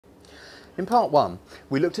In part one,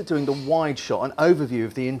 we looked at doing the wide shot, an overview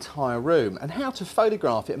of the entire room, and how to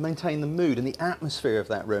photograph it and maintain the mood and the atmosphere of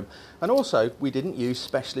that room. And also, we didn't use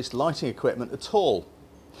specialist lighting equipment at all.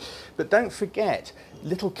 But don't forget,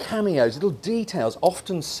 little cameos, little details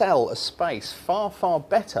often sell a space far, far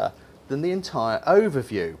better than the entire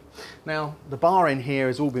overview. Now, the bar in here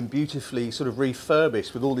has all been beautifully sort of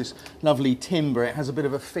refurbished with all this lovely timber. It has a bit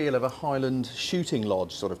of a feel of a Highland shooting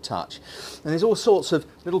lodge sort of touch. And there's all sorts of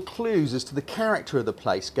little clues as to the character of the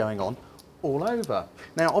place going on all over.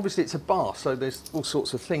 Now, obviously it's a bar, so there's all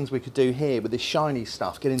sorts of things we could do here with this shiny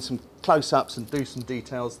stuff, get in some close-ups and do some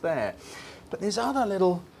details there. But there's other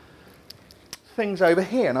little things over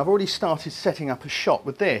here, and I've already started setting up a shot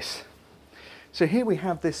with this. So here we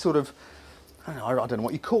have this sort of, I don't know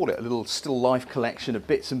what you call it, a little still life collection of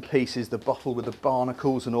bits and pieces, the bottle with the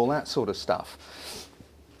barnacles and all that sort of stuff.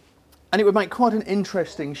 And it would make quite an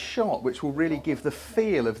interesting shot, which will really give the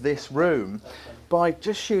feel of this room by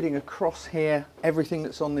just shooting across here, everything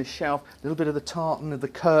that's on this shelf, a little bit of the tartan, of the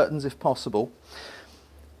curtains if possible.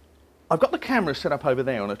 I've got the camera set up over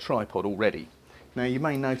there on a tripod already. Now you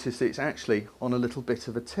may notice that it's actually on a little bit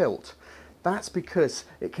of a tilt. That's because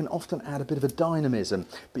it can often add a bit of a dynamism,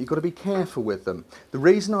 but you've got to be careful with them. The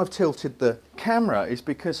reason I've tilted the camera is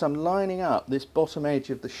because I'm lining up this bottom edge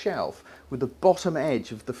of the shelf with the bottom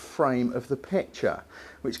edge of the frame of the picture,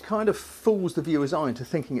 which kind of fools the viewer's eye into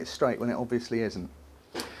thinking it's straight when it obviously isn't.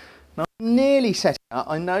 Now, I'm nearly set it up.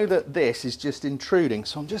 I know that this is just intruding,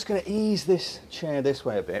 so I'm just going to ease this chair this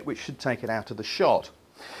way a bit, which should take it out of the shot.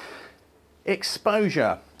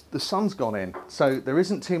 Exposure. The sun's gone in, so there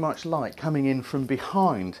isn't too much light coming in from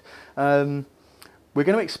behind. We're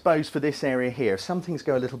going to expose for this area here. If some things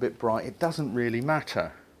go a little bit bright, it doesn't really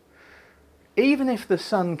matter. Even if the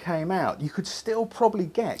sun came out, you could still probably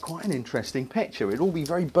get quite an interesting picture. It'd all be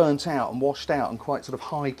very burnt out and washed out and quite sort of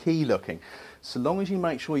high key looking, so long as you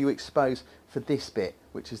make sure you expose for this bit,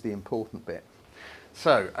 which is the important bit.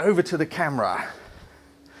 So, over to the camera.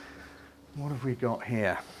 What have we got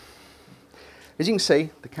here? As you can see,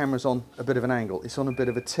 the camera's on a bit of an angle. It's on a bit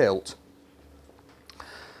of a tilt.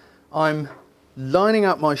 I'm lining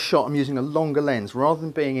up my shot. I'm using a longer lens. Rather than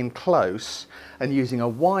being in close and using a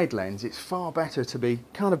wide lens, it's far better to be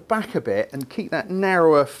kind of back a bit and keep that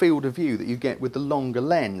narrower field of view that you get with the longer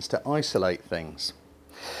lens to isolate things.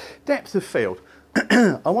 Depth of field.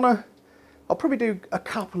 I'll probably do a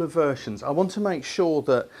couple of versions. I want to make sure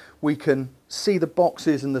that we can see the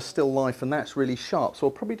boxes and the still life, and that's really sharp. So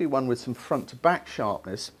I'll probably do one with some front to back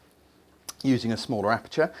sharpness using a smaller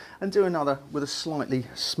aperture, and do another with a slightly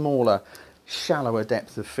smaller, shallower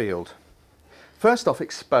depth of field. First off,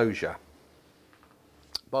 exposure.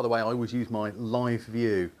 By the way, I always use my live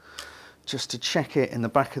view just to check it in the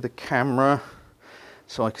back of the camera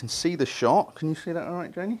so I can see the shot. Can you see that all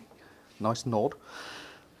right, Janie? Nice nod.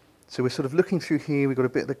 So we're sort of looking through here, we've got a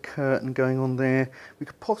bit of the curtain going on there. We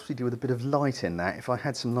could possibly do with a bit of light in that. If I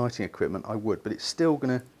had some lighting equipment, I would, but it's still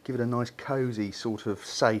going to give it a nice cosy sort of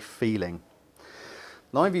safe feeling.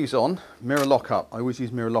 Live view's on, mirror lock up. I always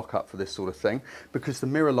use mirror lock up for this sort of thing, because the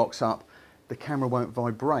mirror locks up, the camera won't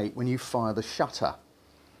vibrate when you fire the shutter.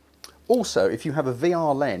 Also, if you have a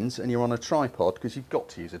VR lens and you're on a tripod, because you've got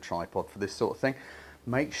to use a tripod for this sort of thing,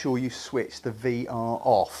 make sure you switch the VR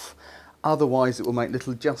off. Otherwise it will make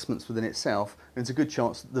little adjustments within itself, and there's a good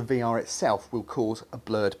chance that the VR itself will cause a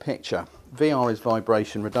blurred picture. VR is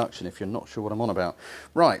vibration reduction, if you're not sure what I'm on about.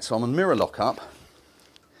 Right, so I'm on mirror lock up.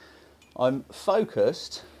 I'm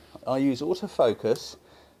focused, I use autofocus,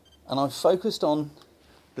 and I've focused on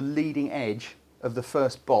the leading edge of the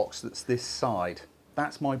first box that's this side.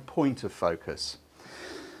 That's my point of focus.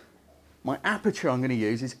 My aperture I'm going to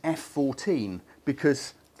use is f14,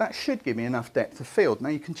 because that should give me enough depth of field. Now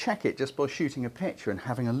you can check it just by shooting a picture and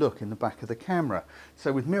having a look in the back of the camera.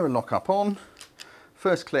 So with mirror lock up on,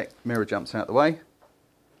 first click, mirror jumps out the way.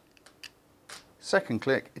 Second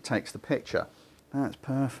click, it takes the picture. That's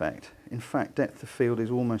perfect. In fact, depth of field is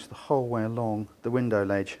almost the whole way along the window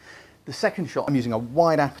ledge. The second shot, I'm using a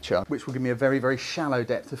wide aperture, which will give me a very, very shallow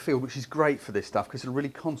depth of field, which is great for this stuff because it'll really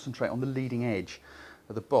concentrate on the leading edge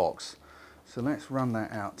of the box. So let's run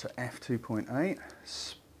that out to f2.8.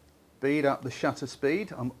 Speed up the shutter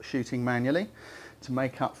speed. I'm shooting manually. To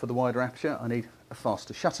make up for the wider aperture, I need a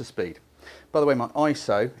faster shutter speed. By the way, my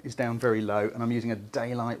ISO is down very low and I'm using a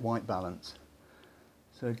daylight white balance.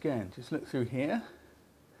 So again, just look through here.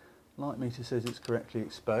 Light meter says it's correctly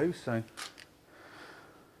exposed, so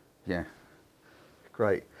yeah,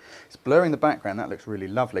 great. It's blurring the background, that looks really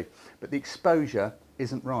lovely, but the exposure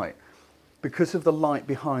isn't right. Because of the light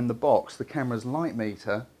behind the box, the camera's light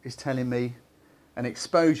meter is telling me an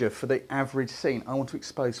exposure for the average scene. I want to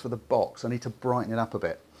expose for the box. I need to brighten it up a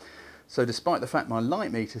bit. So despite the fact my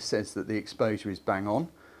light meter says that the exposure is bang on,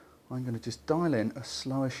 I'm going to just dial in a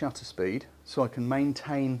slower shutter speed so I can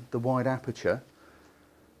maintain the wide aperture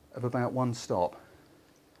of about 1 stop,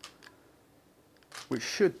 which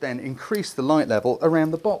should then increase the light level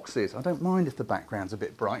around the boxes. I don't mind if the background's a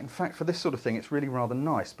bit bright. In fact, for this sort of thing, it's really rather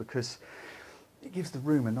nice because it gives the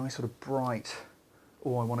room a nice sort of bright,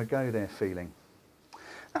 oh, I want to go there feeling.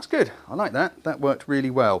 That's good. I like that. That worked really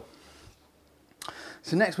well.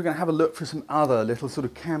 So next we're going to have a look for some other little sort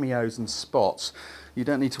of cameos and spots. You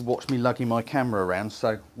don't need to watch me lugging my camera around,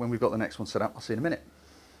 so when we've got the next one set up, I'll see you in a minute.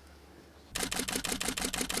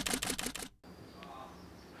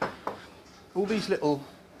 All these little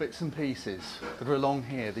bits and pieces that are along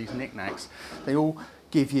here, these knickknacks, they all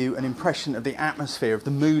give you an impression of the atmosphere, of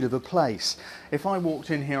the mood of a place. If I walked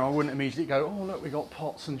in here, I wouldn't immediately go, oh look, we've got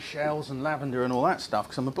pots and shells and lavender and all that stuff,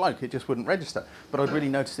 because I'm a bloke, it just wouldn't register. But I'd really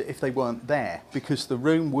notice it if they weren't there, because the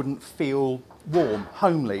room wouldn't feel warm,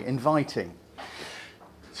 homely, inviting.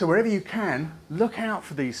 So wherever you can, look out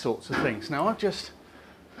for these sorts of things. Now I've just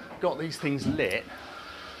got these things lit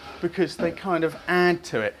because they kind of add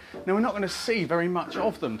to it. Now we're not going to see very much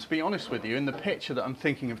of them, to be honest with you, in the picture that I'm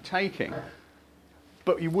thinking of taking.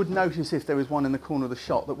 But you would notice if there was one in the corner of the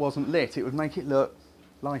shot that wasn't lit, it would make it look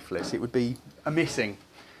lifeless. It would be a missing.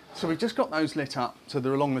 So we've just got those lit up so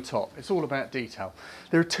they're along the top. It's all about detail.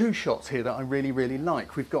 There are 2 shots here that I really, really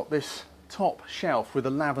like. We've got this top shelf with the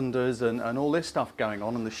lavenders and all this stuff going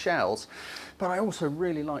on and the shells. But I also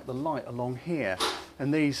really like the light along here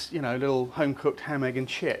and these, you know, little home-cooked ham, egg and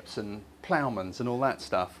chips and ploughmans and all that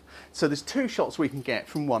stuff. So there's 2 shots we can get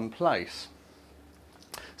from one place.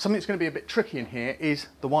 Something that's going to be a bit tricky in here is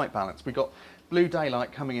the white balance. We've got blue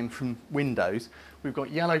daylight coming in from windows, we've got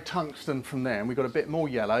yellow tungsten from there, and we've got a bit more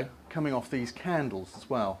yellow coming off these candles as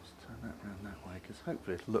well. Let's turn that around that way because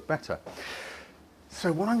hopefully it'll look better.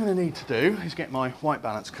 So what I'm going to need to do is get my white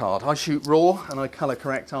balance card. I shoot raw and I colour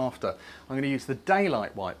correct after. I'm going to use the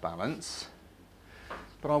daylight white balance,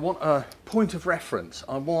 but I want a point of reference.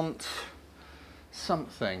 I want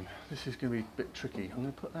something. This is going to be a bit tricky. I'm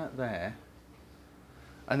going to put that there.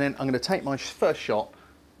 And then I'm going to take my first shot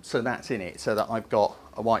so that's in it, so that I've got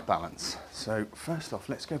a white balance. So first off,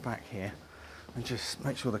 let's go back here and just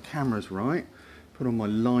make sure the camera's right. Put on my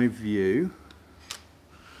live view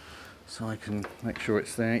so I can make sure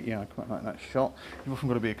it's there. Yeah, I quite like that shot. You've often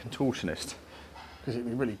got to be a contortionist because it'd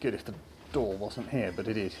be really good if the door wasn't here, but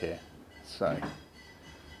it is here. So,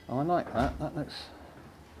 oh, I like that. That looks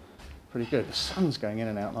pretty good. The sun's going in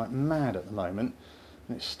and out like mad at the moment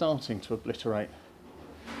and it's starting to obliterate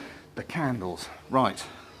the candles. Right,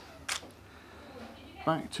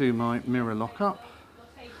 back to my mirror lock-up.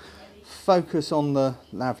 Focus on the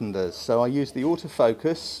lavenders. So I use the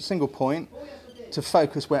autofocus, single point, to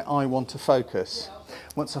focus where I want to focus.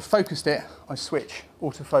 Once I've focused it, I switch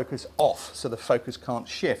autofocus off so the focus can't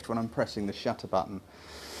shift when I'm pressing the shutter button.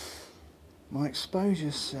 My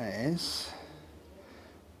exposure says,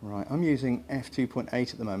 right, I'm using f2.8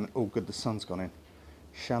 at the moment. Oh good, the sun's gone in.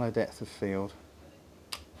 Shallow depth of field.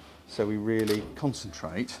 So we really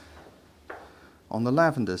concentrate on the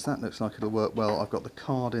lavenders. That looks like it'll work well. I've got the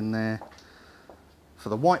card in there for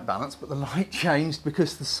the white balance, but the light changed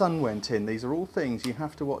because the sun went in. These are all things you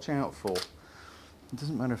have to watch out for. It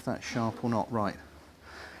doesn't matter if that's sharp or not. Right,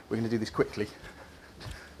 we're going to do this quickly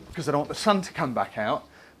because I don't want the sun to come back out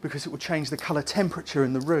because it will change the colour temperature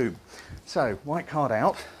in the room. So, white card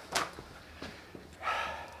out.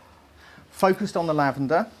 Focused on the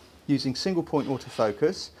lavender using single point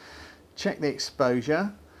autofocus. Check the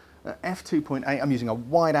exposure. F2.8, I'm using a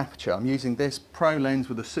wide aperture. I'm using this pro lens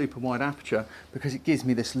with a super wide aperture because it gives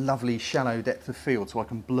me this lovely shallow depth of field so I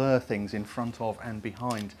can blur things in front of and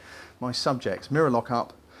behind my subjects. Mirror lock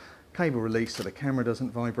up, cable release so the camera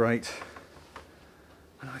doesn't vibrate.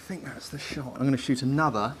 And I think that's the shot. I'm going to shoot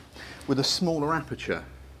another with a smaller aperture.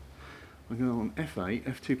 I'm going to go on F8,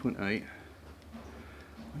 F2.8.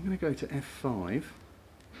 I'm going to go to F5.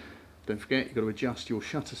 Don't forget, you've got to adjust your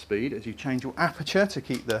shutter speed as you change your aperture to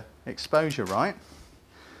keep the exposure right.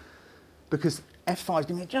 Because F5 is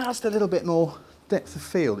giving me just a little bit more depth of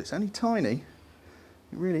field. It's only tiny,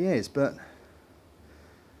 it really is, but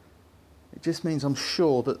it just means I'm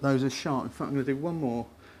sure that those are sharp. In fact, I'm going to do one more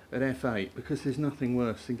at F8 because there's nothing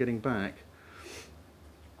worse than getting back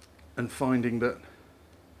and finding that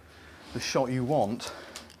the shot you want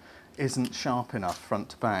isn't sharp enough front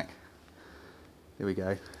to back. Here we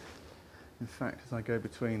go. In fact, as I go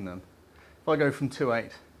between them, if I go from 2.8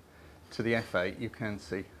 to the F8, you can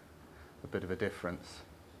see a bit of a difference.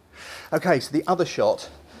 Okay, so the other shot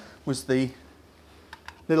was the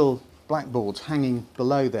little blackboards hanging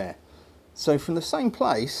below there. So from the same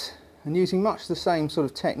place, and using much the same sort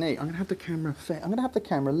of technique, I'm going to have the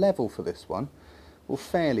camera level for this one, or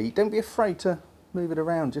fairly. Don't be afraid to move it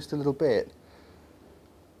around just a little bit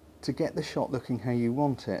to get the shot looking how you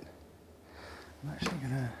want it.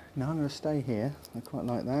 I'm going to stay here. I quite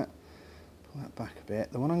like that. Pull that back a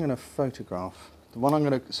bit. The one I'm going to photograph, the one I'm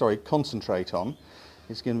going to, concentrate on,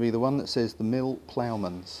 is going to be the one that says the Mill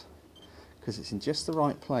Ploughmans, because it's in just the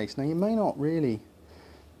right place. Now you may not really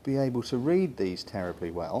be able to read these terribly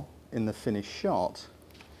well in the finished shot,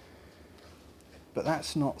 but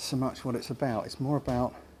that's not so much what it's about. It's more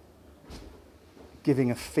about giving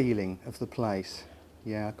a feeling of the place.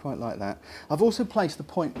 Yeah, I quite like that. I've also placed the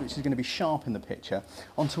point which is going to be sharp in the picture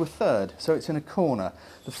onto a third, so it's in a corner.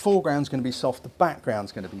 The foreground's going to be soft, the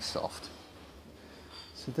background's going to be soft.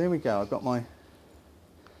 So there we go, I've got my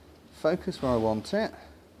focus where I want it.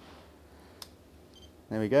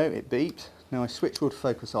 There we go, it beeped. Now I switch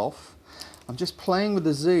autofocus off. I'm just playing with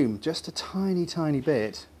the zoom just a tiny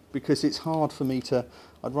bit because it's hard for me to,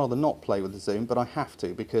 I'd rather not play with the zoom, but I have to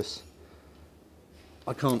because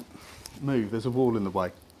I can't move, there's a wall in the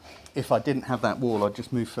way. If I didn't have that wall, I'd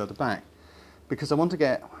just move further back because I want to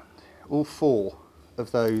get all 4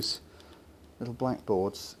 of those little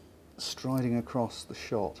blackboards striding across the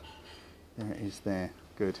shot. There it is there,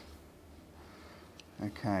 good.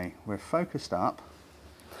 Okay, we're focused up.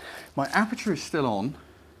 My aperture is still on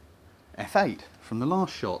f8 from the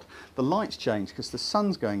last shot. The light's changed because the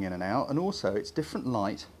sun's going in and out, and also it's different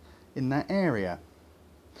light in that area.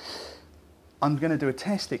 I'm going to do a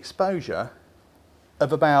test exposure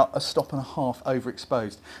of about 1.5 stops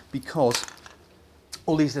overexposed because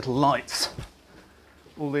all these little lights,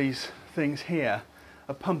 all these things here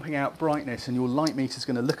are pumping out brightness, and your light meter's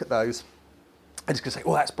going to look at those and it's going to say,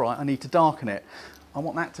 oh, that's bright, I need to darken it. I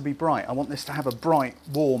want that to be bright. I want this to have a bright,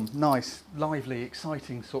 warm, nice, lively,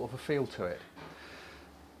 exciting sort of a feel to it.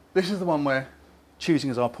 This is the one we're choosing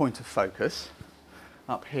as our point of focus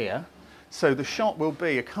up here. So the shot will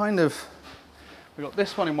be a kind of, we've got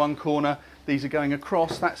this one in one corner, these are going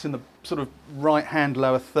across, that's in the sort of right hand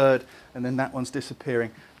lower third, and then that one's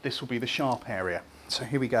disappearing. This will be the sharp area. So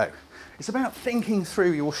here we go. It's about thinking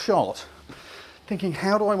through your shot, thinking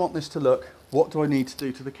how do I want this to look, what do I need to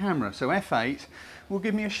do to the camera. So f8 will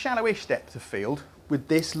give me a shallowish depth of field with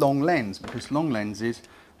this long lens, because long lenses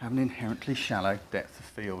have an inherently shallow depth of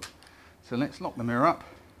field. So let's lock the mirror up,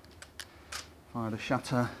 fire the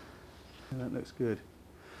shutter, that looks good.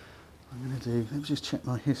 I'm going to do, let me just check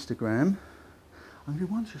my histogram. I'm going to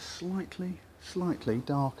do one just slightly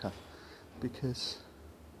darker, because,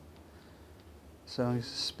 so I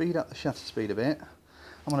speed up the shutter speed a bit.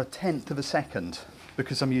 I'm on 1/10 of a second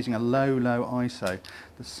because I'm using a low ISO.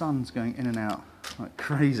 The sun's going in and out like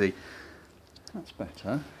crazy. That's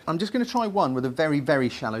better. I'm just going to try one with a very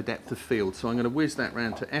shallow depth of field. So I'm going to whiz that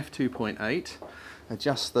round to f2.8,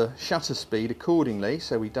 adjust the shutter speed accordingly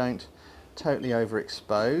so we don't totally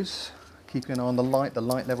overexpose. Keeping an eye on the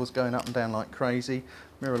light level's going up and down like crazy.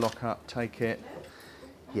 Mirror lock up, take it.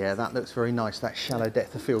 Yeah, that looks very nice. That shallow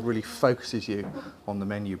depth of field really focuses you on the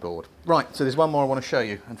menu board. Right, so there's one more I want to show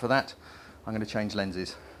you, and for that I'm going to change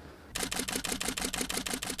lenses.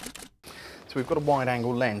 So we've got a wide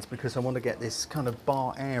angle lens because I want to get this kind of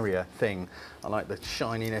bar area thing. I like the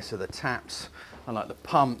shininess of the taps, I like the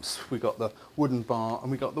pumps, we've got the wooden bar and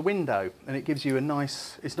we've got the window, and it gives you a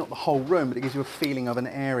nice, it's not the whole room, but it gives you a feeling of an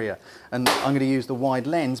area. And I'm going to use the wide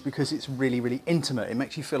lens because it's really intimate. It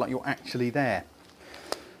makes you feel like you're actually there.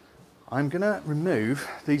 I'm going to remove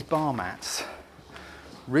these bar mats.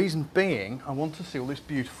 Reason being, I want to see all this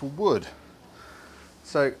beautiful wood.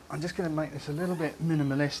 So I'm just going to make this a little bit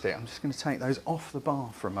minimalistic. I'm just going to take those off the bar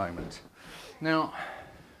for a moment. Now,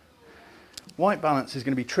 white balance is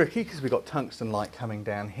going to be tricky because we've got tungsten light coming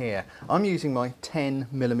down here. I'm using my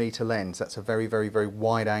 10mm lens. That's a very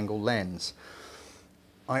wide angle lens.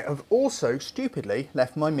 I have also stupidly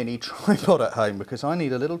left my mini tripod at home because I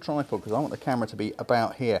need a little tripod because I want the camera to be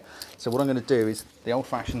about here. So what I'm going to do is the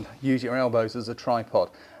old-fashioned use your elbows as a tripod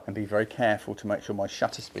and be very careful to make sure my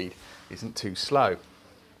shutter speed isn't too slow.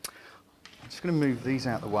 I'm just going to move these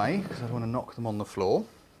out of the way because I don't want to knock them on the floor.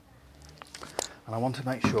 And I want to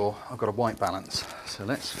make sure I've got a white balance. So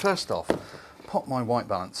let's first off pop my white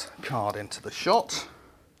balance card into the shot.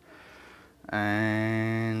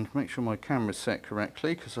 And make sure my camera's set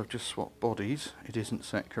correctly because I've just swapped bodies. It isn't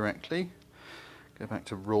set correctly. Go back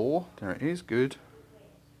to RAW. There it is. Good.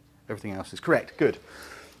 Everything else is correct. Good.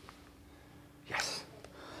 Yes.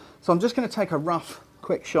 So I'm just going to take a rough,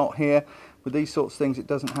 quick shot here. With these sorts of things, it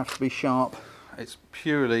doesn't have to be sharp. It's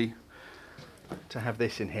purely to have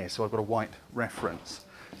this in here, so I've got a white reference.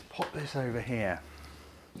 pop this over here.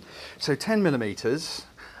 So 10mm,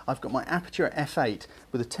 I've got my aperture at f8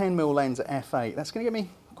 with a 10mm lens at f8. That's going to give me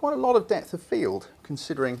quite a lot of depth of field,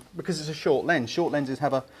 considering, because it's a short lens. Short lenses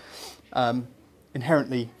have a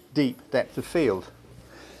inherently deep depth of field.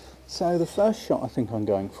 So the first shot I think I'm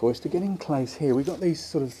going for is to get in close here. We've got these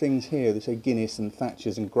sort of things here that say Guinness and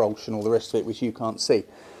Thatchers and Grolsch and all the rest of it, which you can't see,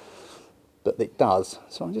 but it does.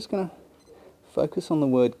 So I'm just going to focus on the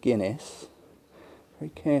word Guinness,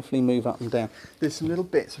 very carefully move up and down. There's some little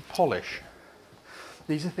bits of polish.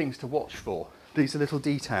 These are things to watch for. These are little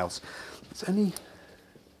details. It's only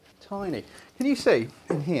tiny. Can you see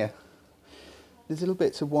in here? There's little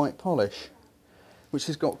bits of white polish which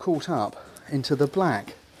has got caught up into the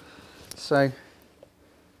black. So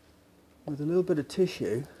with a little bit of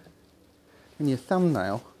tissue in your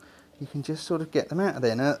thumbnail, you can just sort of get them out of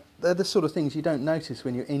there. Now, they're the sort of things you don't notice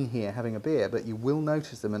when you're in here having a beer, but you will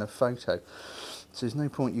notice them in a photo. So there's no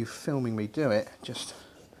point you filming me do it, just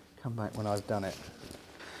come back when I've done it.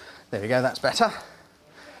 There we go, that's better.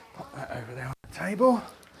 Pop that over there on the table.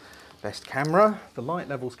 Best camera. The light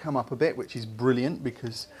levels come up a bit, which is brilliant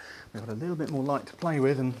because we've got a little bit more light to play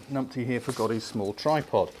with, and Numpty here forgot his small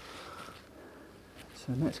tripod.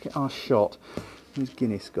 So let's get our shot. Where's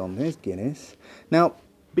Guinness gone? There's Guinness. Now,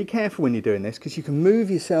 be careful when you're doing this because you can move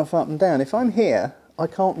yourself up and down. If I'm here, I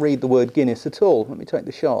can't read the word Guinness at all. Let me take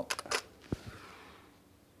the shot.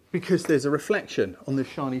 Because there's a reflection on this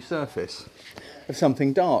shiny surface of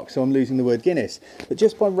something dark, so I'm losing the word Guinness. But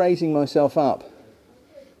just by raising myself up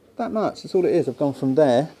that much, that's all it is. I've gone from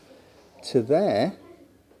there to there.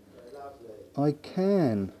 I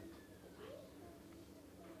can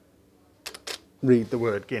read the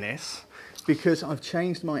word Guinness because I've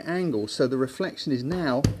changed my angle, so the reflection is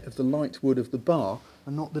now of the light wood of the bar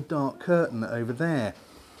and not the dark curtain over there.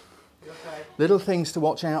 Okay. Little things to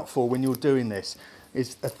watch out for when you're doing this are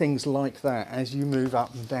things like that as you move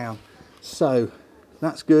up and down. So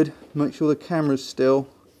that's good. Make sure the camera's still.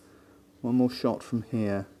 One more shot from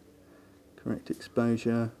here. Correct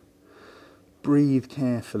exposure. Breathe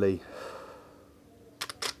carefully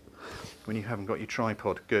when you haven't got your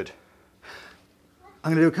tripod. Good.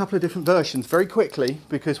 I'm going to do a couple of different versions very quickly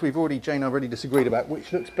because Jane and I have already disagreed about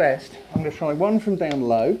which looks best. I'm going to try one from down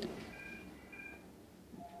low.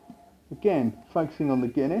 Again, focusing on the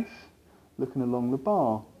Guinness, looking along the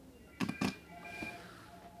bar.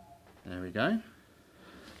 There we go.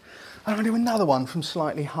 I'm going to do another one from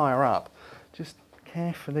slightly higher up. Just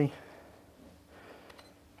carefully.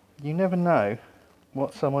 You never know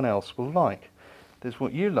what someone else will like. There's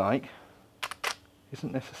what you like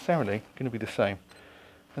isn't necessarily going to be the same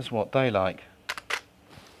as what they like.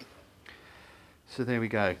 So there we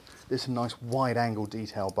go. There's some nice wide angle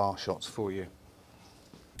detail bar shots for you.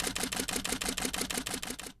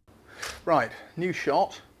 Right, new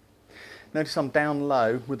shot. Notice I'm down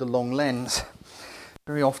low with the long lens.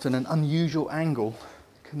 Very often an unusual angle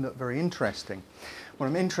can look very interesting. What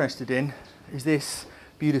I'm interested in is this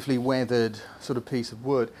beautifully weathered sort of piece of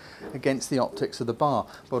wood against the optics of the bar.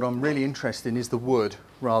 But what I'm really interested in is the wood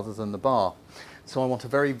rather than the bar. So I want a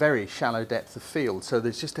very, very shallow depth of field. So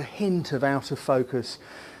there's just a hint of out of focus,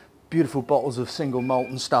 beautiful bottles of single malt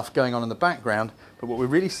and stuff going on in the background. But what we're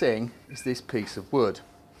really seeing is this piece of wood.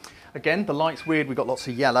 Again, the light's weird, we've got lots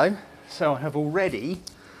of yellow. So I have already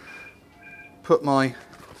put my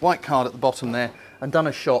white card at the bottom there and done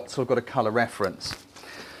a shot, so I've got a colour reference.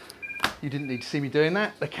 You didn't need to see me doing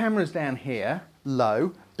that. The camera's down here,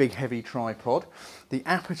 low, big heavy tripod. The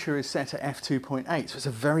aperture is set at f2.8, so it's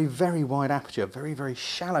a very, very wide aperture, very, very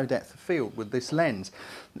shallow depth of field with this lens.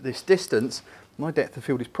 At this distance, my depth of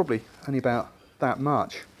field is probably only about that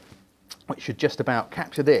much, which should just about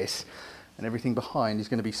capture this, and everything behind is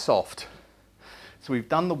going to be soft. So we've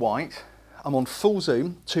done the white. I'm on full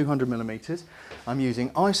zoom, 200mm. I'm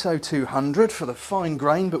using ISO 200 for the fine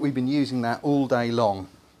grain, but we've been using that all day long.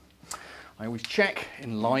 I always check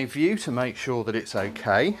in live view to make sure that it's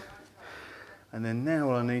okay. And then now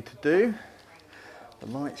what I need to do, the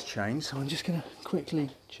light's changed, so I'm just going to quickly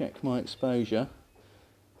check my exposure.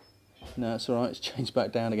 No, it's all right, it's changed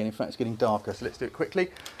back down again. In fact, it's getting darker, so let's do it quickly.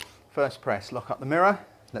 First press, lock up the mirror,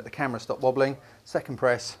 let the camera stop wobbling. Second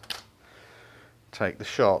press, take the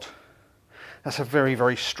shot. That's a very,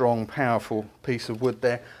 very strong, powerful piece of wood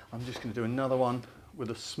there. I'm just going to do another one with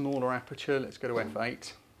a smaller aperture. Let's go to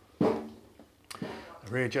f8.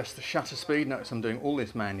 Readjust the shutter speed. Notice I'm doing all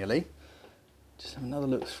this manually. Just have another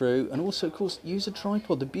look through, and also of course use a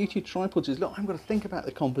tripod. The beauty of tripods is, look, I've got to think about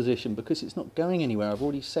the composition because it's not going anywhere. I've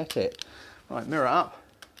already set it. Right, mirror up,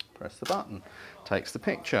 press the button, takes the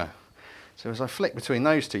picture. So as I flick between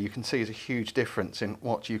those two, you can see there's a huge difference in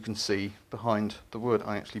what you can see behind the wood.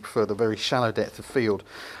 I actually prefer the very shallow depth of field.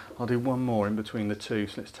 I'll do one more in between the two,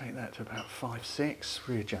 so let's take that to about 5-6,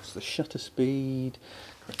 readjust the shutter speed,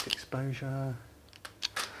 correct exposure,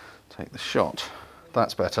 take the shot.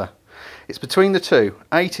 That's better. It's between the two.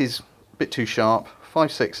 8 is a bit too sharp,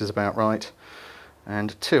 5-6 is about right,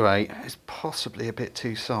 and 2-8 is possibly a bit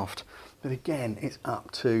too soft. But again, it's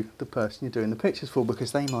up to the person you're doing the pictures for,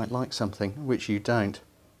 because they might like something which you don't.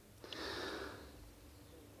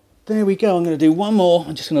 There we go. I'm going to do one more.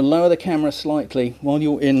 I'm just going to lower the camera slightly. While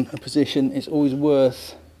you're in a position, it's always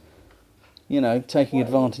worth, you know, taking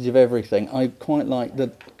advantage of everything. I quite like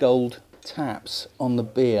the gold taps on the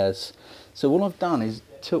beers. So all I've done is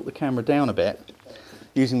tilt the camera down a bit,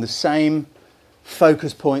 using the same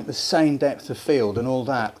focus point, the same depth of field and all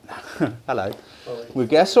that. Hello. We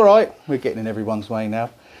guess, all right, we're getting in everyone's way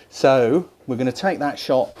now. So we're going to take that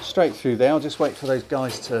shot straight through there. I'll just wait for those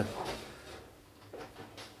guys to...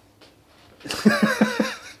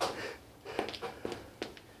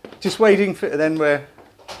 just waiting for... then we're...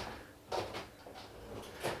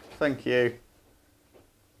 Thank you.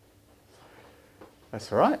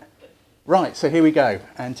 That's all right. Right, so here we go,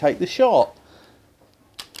 and take the shot.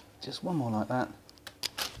 Just one more like that,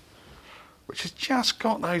 which has just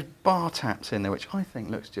got those bar taps in there, which I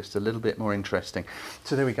think looks just a little bit more interesting.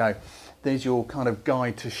 So there we go. There's your kind of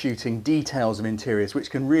guide to shooting details of interiors,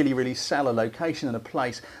 which can really, really sell a location and a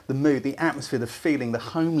place, the mood, the atmosphere, the feeling, the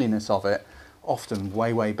homeliness of it, often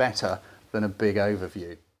way, way better than a big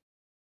overview.